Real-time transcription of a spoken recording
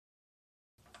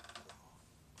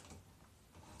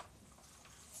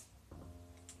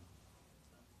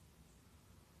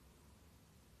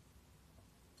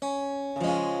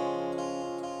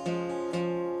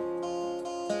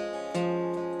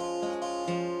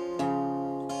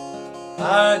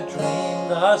I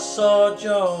dreamed I saw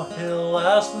Joe Hill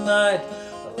last night,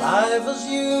 alive as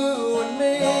you and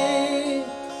me.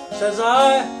 Says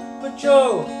I, but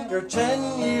Joe, you're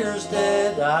 10 years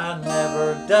dead. I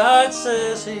never died,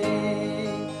 says he.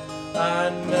 I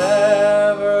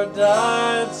never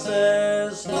died,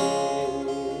 says he.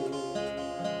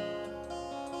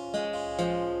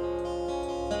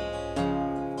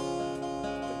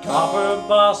 Copper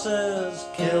bosses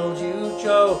killed you,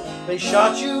 Joe. They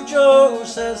shot you, Joe,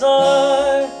 says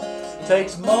I.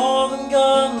 Takes more than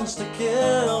guns to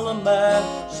kill a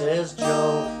man, says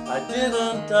Joe. I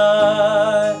didn't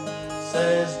die,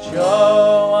 says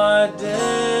Joe. I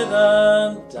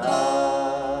didn't die.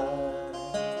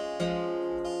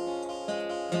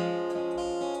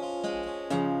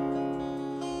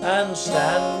 And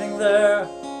standing there,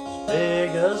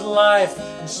 big as life,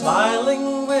 and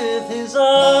smiling with his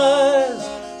eyes,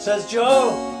 says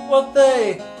Joe, what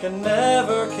they can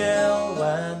never kill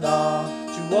went on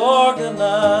to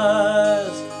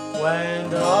organize,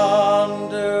 went on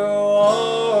to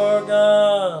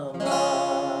organize.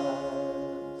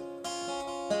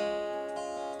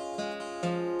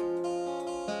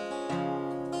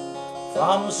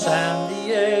 From San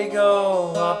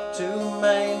Diego up to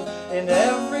Maine, in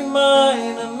every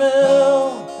mine and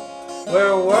mill,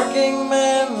 where working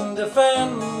men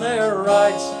defend their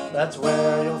rights, that's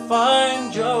where you'll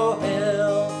find Joe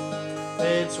Hill.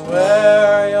 It's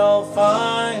where you'll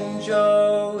find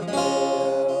Joe Hill.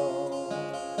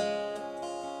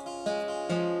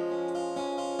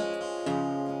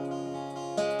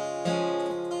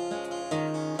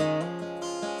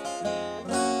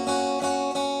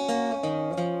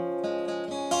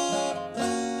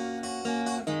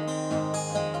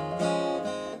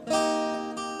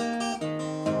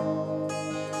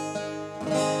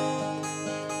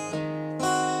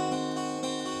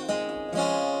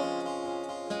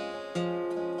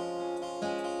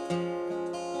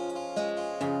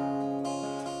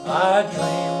 I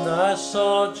dreamed I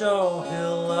saw Joe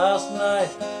Hill last night,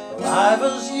 alive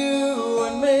as you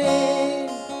and me.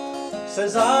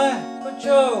 Says I, but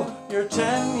Joe, you're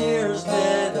 10 years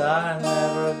dead. I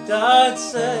never died,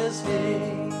 says he.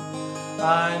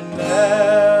 I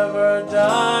never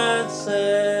died,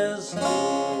 says he.